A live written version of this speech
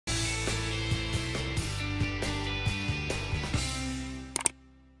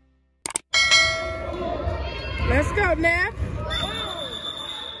out, Neff.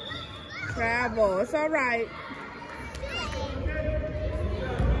 Travel. It's all right.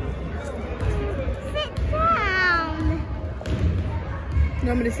 Sit down. You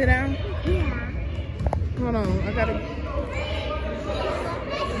want me to sit down? Yeah. Hold on. I gotta.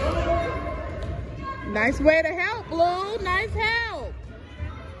 Nice way to help, Blue. Nice help.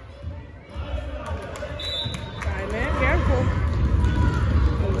 All right, man. Careful.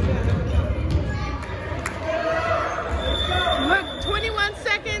 Look, 21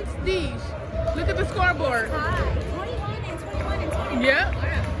 seconds, Deej. Look at the scoreboard. 21 and 21 and 21. Yep.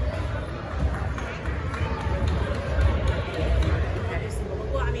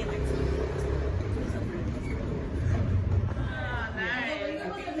 Well, I mean, like.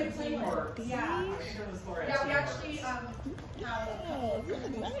 Yeah, we actually have a couple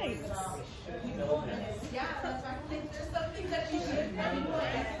Nice. Yeah, that's right. There's something that you should have in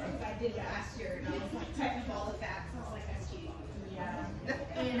place. I did last year, and I was like technical all the facts. I was like, that's cheating. Yeah.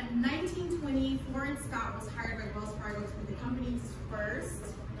 In 1920, Florence Scott was hired by Wells Fargo to be the company's first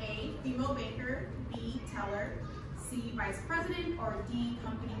A, female banker, B, teller, C, vice president, or D,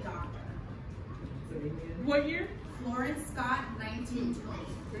 company doctor. What year? Florence Scott, 1920.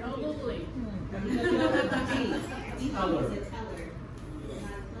 Oh, lovely.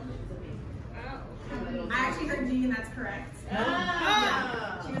 I actually heard D, and that's correct.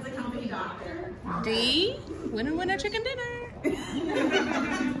 She was a company doctor. D, winner, chicken dinner.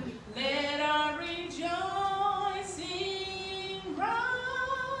 Let our rejoicing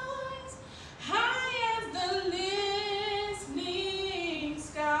rise high as the listening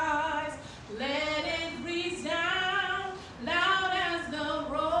skies. Let it resound loud as the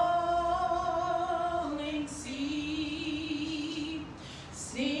rolling sea.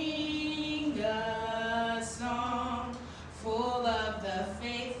 Sing a song full of the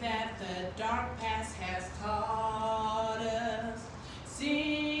faith that the dark past has taught us.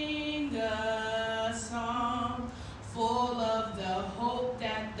 Sing a song full of the hope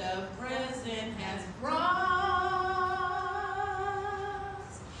that the present has brought.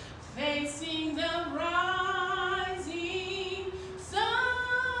 Facing the rising sun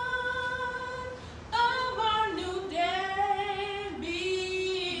of our new day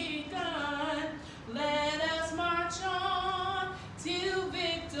begun. Let us march on till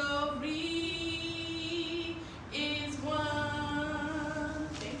victory is won.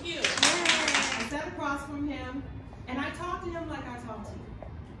 Thank you. I sat across from him, and I talked to him like I talk to you.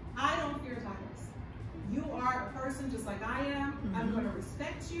 I don't fear titles. You are a person just like I am. I'm going to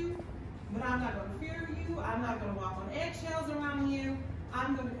respect you, but I'm not going to fear you. I'm not going to walk on eggshells around you.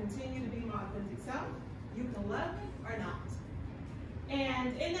 I'm going to continue to be my authentic self. You can love me or not.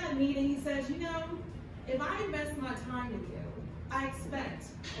 And in that meeting, he says, you know, if I invest my time in you, I expect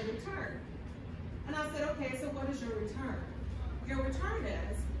a return. And I said, okay, so what is your return? Your return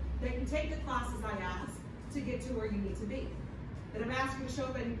is that you take the classes I asked to get to where you need to be. That I've asked you to show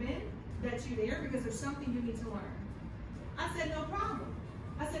up at an event, that you're there because there's something you need to learn. I said, no problem.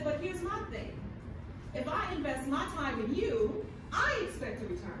 I said, but here's my thing. If I invest my time in you, I expect a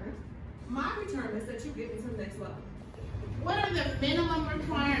return. My return is that you get me to the next level. What are the minimum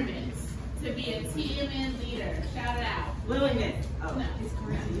requirements to be a TMN leader? Shout it out. Willingness. Oh, No. he's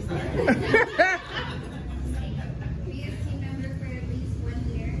correct. Sorry. Be a team member for at least 1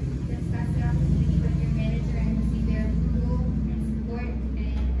 year. Discuss the opportunity with your manager and receive their approval and support,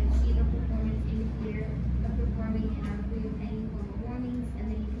 and achieve a performance indicator of performing and are free of any form of warnings, and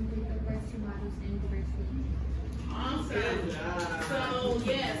then you complete the first 2 modules in diversity. Awesome. So,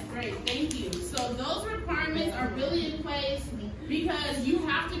 yes, great. Thank you. So, those requirements are really in place because you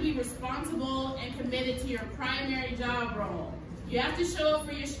have to be responsible and committed to your primary job role. You have to show up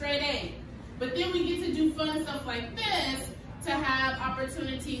for your straight A. But then we get to do fun stuff like this to have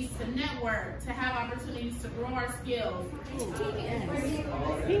opportunities to network, to have opportunities to grow our skills.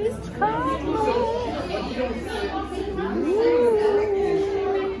 He's trying.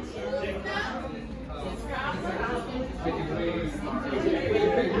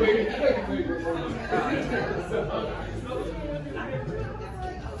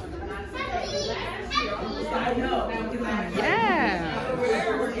 Yeah.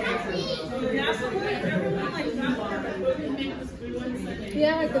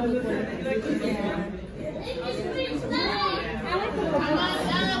 Yeah, I like the blue one.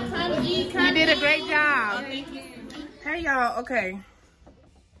 You did a great job. Hey y'all, okay.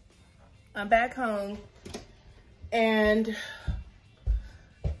 I'm back home and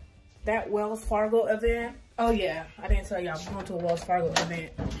that Wells Fargo event. Oh yeah, I didn't tell y'all I'm going to a Wells Fargo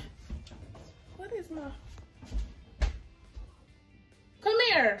event. What is my... Come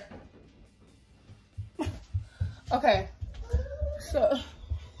here. Okay, so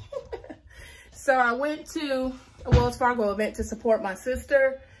I went to a Wells Fargo event to support my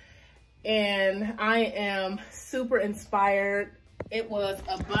sister, and I am super inspired. It was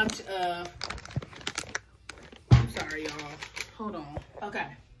a bunch of, I'm sorry y'all, hold on. Okay,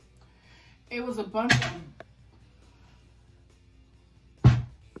 it was a bunch of,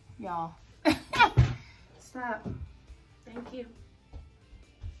 y'all, stop, thank you.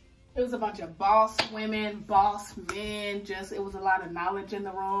 It was a bunch of boss women, boss men, just, it was a lot of knowledge in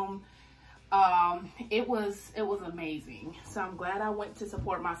the room. It was amazing. So I'm glad I went to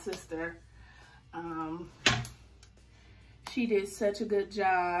support my sister. She did such a good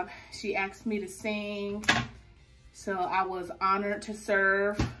job. She asked me to sing. So I was honored to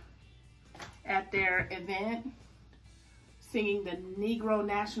serve at their event, singing the Negro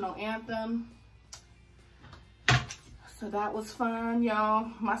National Anthem. So that was fun,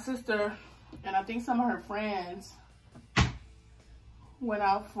 y'all. My sister, and I think some of her friends went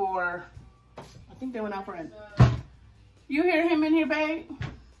out for, I think they went out for a, you hear him in here, babe?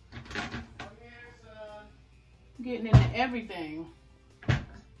 Getting into everything.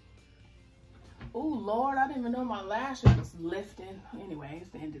 Oh, Lord, I didn't even know my lashes was lifting. Anyway,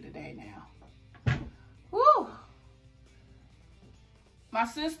 it's the end of the day now. Woo! My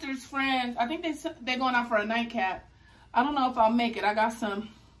sister's friends, I think they're going out for a nightcap. I don't know if I'll make it. I got some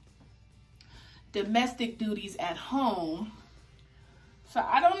domestic duties at home. So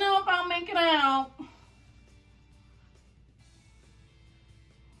I don't know if I'll make it out.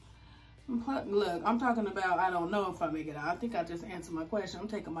 Look, I'm talking about I don't know if I make it out. I think I just answered my question. I'm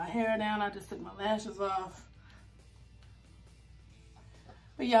taking my hair down. I just took my lashes off.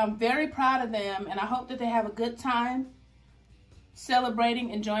 But yeah, I'm very proud of them, and I hope that they have a good time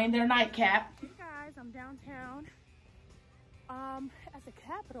celebrating, enjoying their nightcap. Hey guys, I'm downtown at the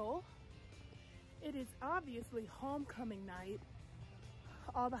Capitol. It is obviously homecoming night.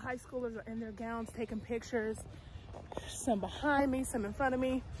 All the high schoolers are in their gowns taking pictures. Some behind me, some in front of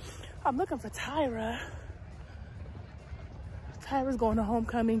me. I'm looking for Tyra. Tyra's going to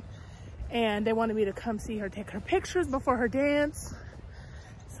homecoming, and they wanted me to come see her take her pictures before her dance.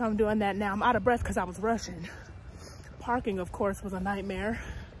 So I'm doing that now. I'm out of breath because I was rushing. Parking, of course, was a nightmare,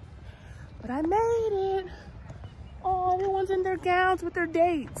 but I made it. Oh, everyone's in their gowns with their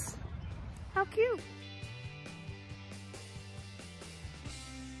dates. How cute.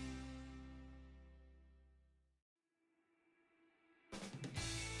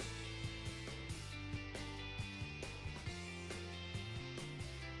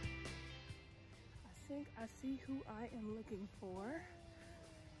 I see who I am looking for.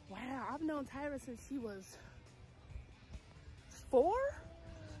 Wow, I've known Tyra since she was 4,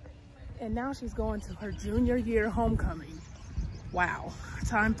 and now she's going to her junior year homecoming. Wow,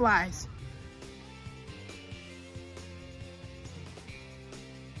 time flies.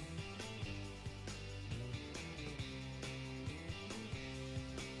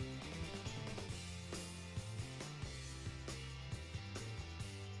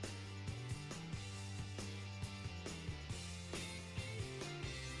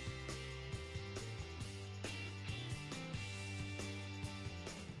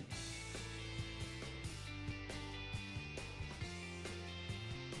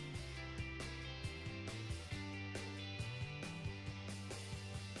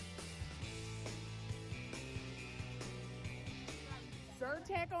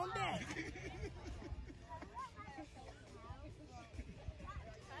 Zyrtec on deck.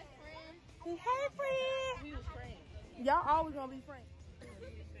 Hey, friend. We was friends. Y'all always gonna be friends.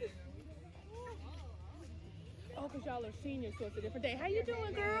 Oh, because y'all are seniors, so it's a different day. How you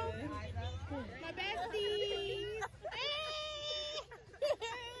doing, girl? My besties.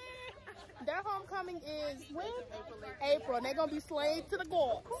 Their homecoming is when? April. And they're gonna be slaves to the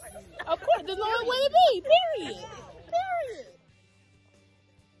gods. Of course, there's no other way to be. Period. Period.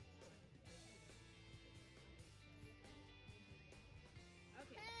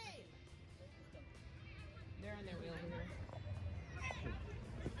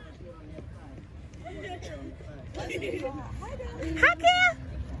 Hi,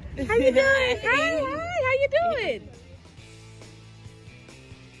 Kim. How you doing? Hi, how you doing?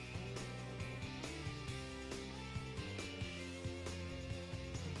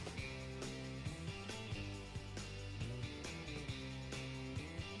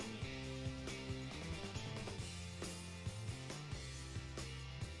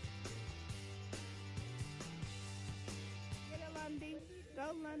 Get it, Lundy. Go,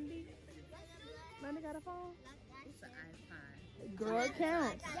 Lundy. Lundy got a phone? It's an iPhone. Girl, it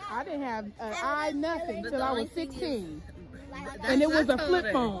counts. I didn't have an I nothing till I was 16. And it was a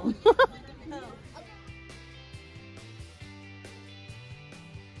flip phone.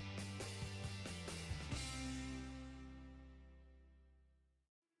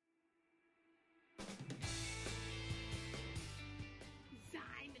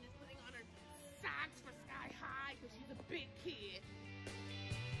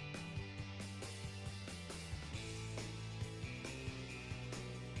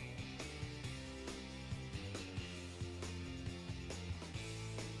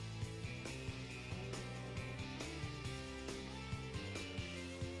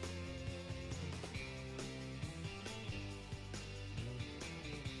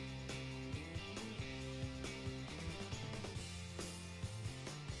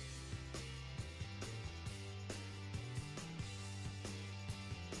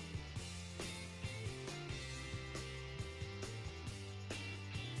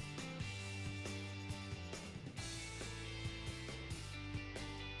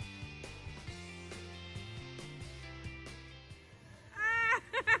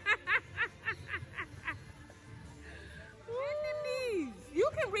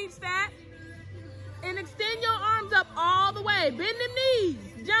 And extend your arms up all the way. Bend them knees.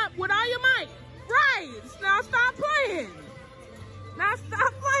 Jump with all your might. Right. Now stop playing. Now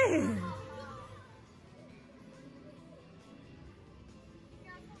stop playing.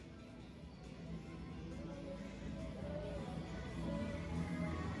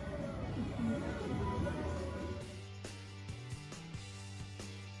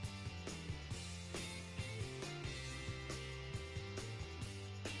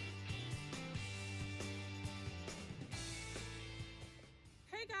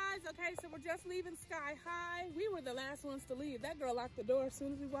 Hey guys, okay, so we're just leaving Sky High. We were the last ones to leave. That girl locked the door as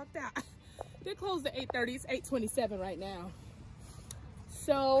soon as we walked out. They closed at 8:30. It's 8:27 right now.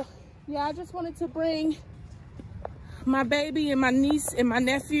 So, yeah, I just wanted to bring my baby and my niece and my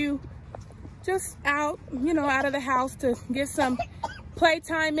nephew just out, you know, out of the house to get some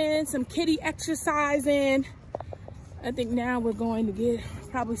playtime in, some kitty exercise in. I think now we're going to get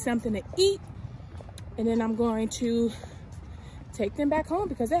probably something to eat. And then I'm going to take them back home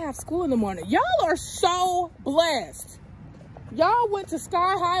because they have school in the morning. Y'all are so blessed. Y'all went to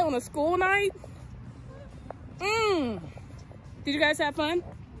Sky High on a school night. Did you guys have fun?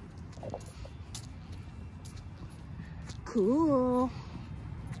 Cool.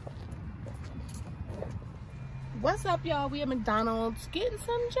 What's up, y'all? We at McDonald's getting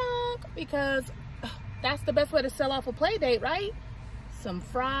some junk because that's the best way to sell off a play date, right? Some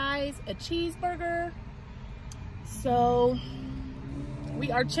fries, a cheeseburger. So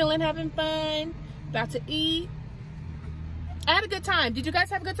we are chilling, having fun, about to eat. I had a good time. Did you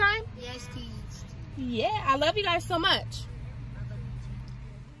guys have a good time? Yes, teased. Yeah, I love you guys so much.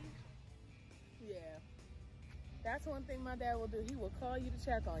 Yeah, that's one thing my dad will do. He will call you to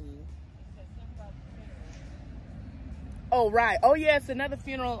check on you. Oh, right. Oh, yeah, it's another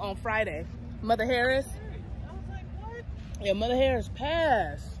funeral on Friday. Mother Harris. I was like, what? Yeah, Mother Harris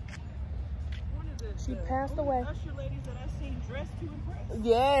passed. One of the She passed away. usher ladies that I seen dressed to impress.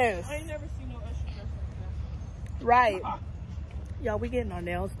 Yes. I ain't never seen no usher dressed like that. Right. Y'all, we getting our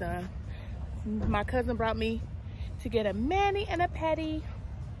nails done. My cousin brought me to get a mani and a pedi.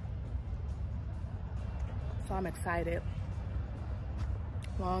 So I'm excited.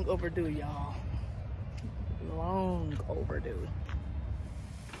 Long overdue, y'all. Long overdue.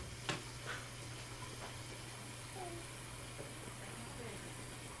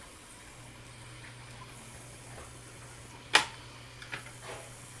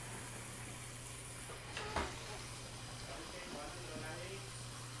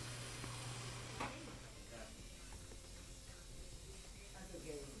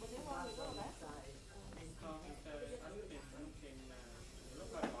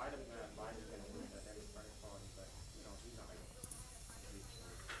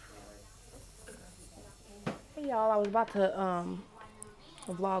 Hey y'all, I was about to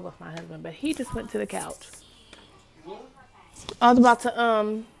vlog with my husband, but he just went to the couch. I was about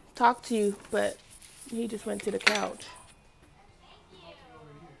to talk to you, but he just went to the couch.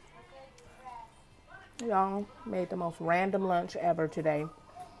 Y'all, made the most random lunch ever today.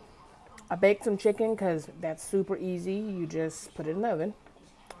 I baked some chicken because that's super easy. You just put it in the oven,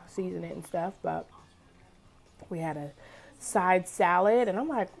 season it and stuff. But we had a side salad, and I'm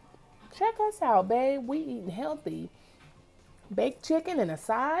like, check us out, babe. We eating healthy. Baked chicken and a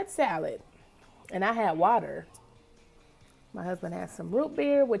side salad. And I had water. My husband has some root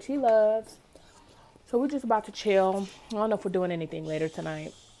beer, which he loves. So we're just about to chill. I don't know if we're doing anything later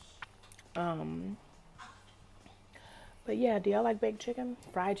tonight. But yeah, do y'all like baked chicken?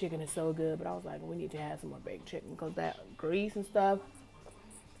 Fried chicken is so good, but I was like, we need to have some more baked chicken because that grease and stuff.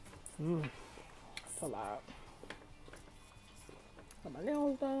 It's a lot. Got my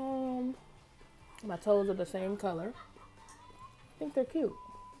nails done. My toes are the same color. I think they're cute.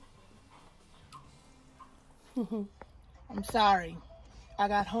 I'm sorry. I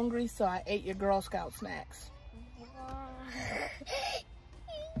got hungry, so I ate your Girl Scout snacks.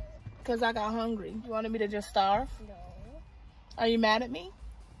 Because I got hungry. You wanted me to just starve? No. Are you mad at me?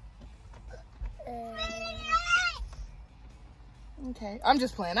 Okay. I'm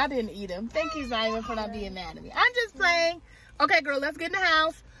just playing. I didn't eat them. Thank you, Zion, for not being mad at me. I'm just playing. Okay, girl, let's get in the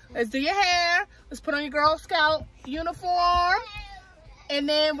house. Let's do your hair. Let's put on your Girl Scout uniform. And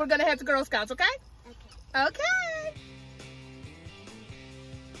then we're going to head to Girl Scouts, okay? Okay.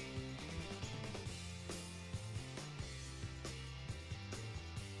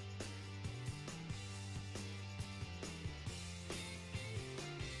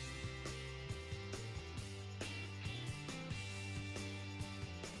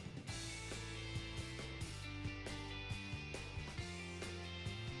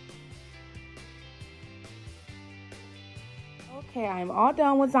 Okay. Okay, I'm all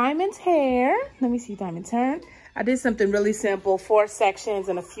done with Diamond's hair. Let me see Diamond's hair. I did something really simple, 4 sections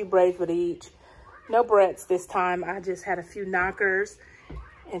and a few braids with each. No barrettes this time. I just had a few knockers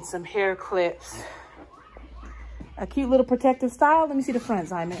and some hair clips. A cute little protective style. Let me see the front,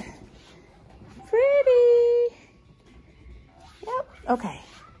 Diamond. Pretty. Yep, okay.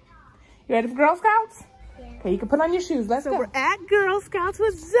 You ready for Girl Scouts? Yeah. Okay, you can put on your shoes. Let's go. We're at Girl Scouts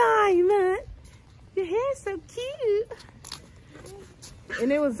with Diamond. Your hair's so cute.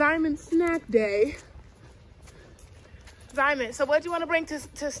 And it was Diamond's snack day. Diamond, so what do you want to bring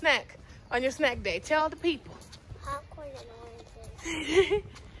to snack on your snack day? Tell the people. Popcorn and oranges.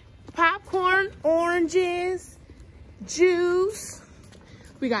 Popcorn, oranges, juice.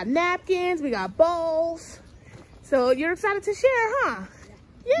 We got napkins, we got bowls. So you're excited to share, huh?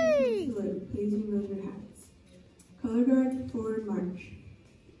 Yay! Please remove your hats. Color guard, forward march.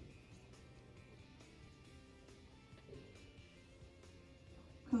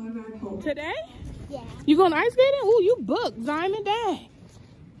 Color guard, hold. Today? Yeah. You going ice skating? Ooh, you booked, Diamond. Dang.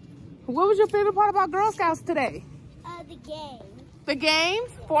 What was your favorite part about Girl Scouts today? The game. The games?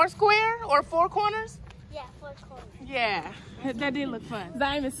 4 square or 4 corners? Yeah, 4 corners. Yeah, that did look fun.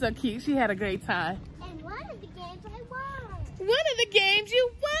 Diamond's so cute. She had a great time. And one of the games I won. One of the games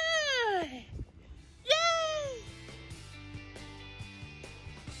you won.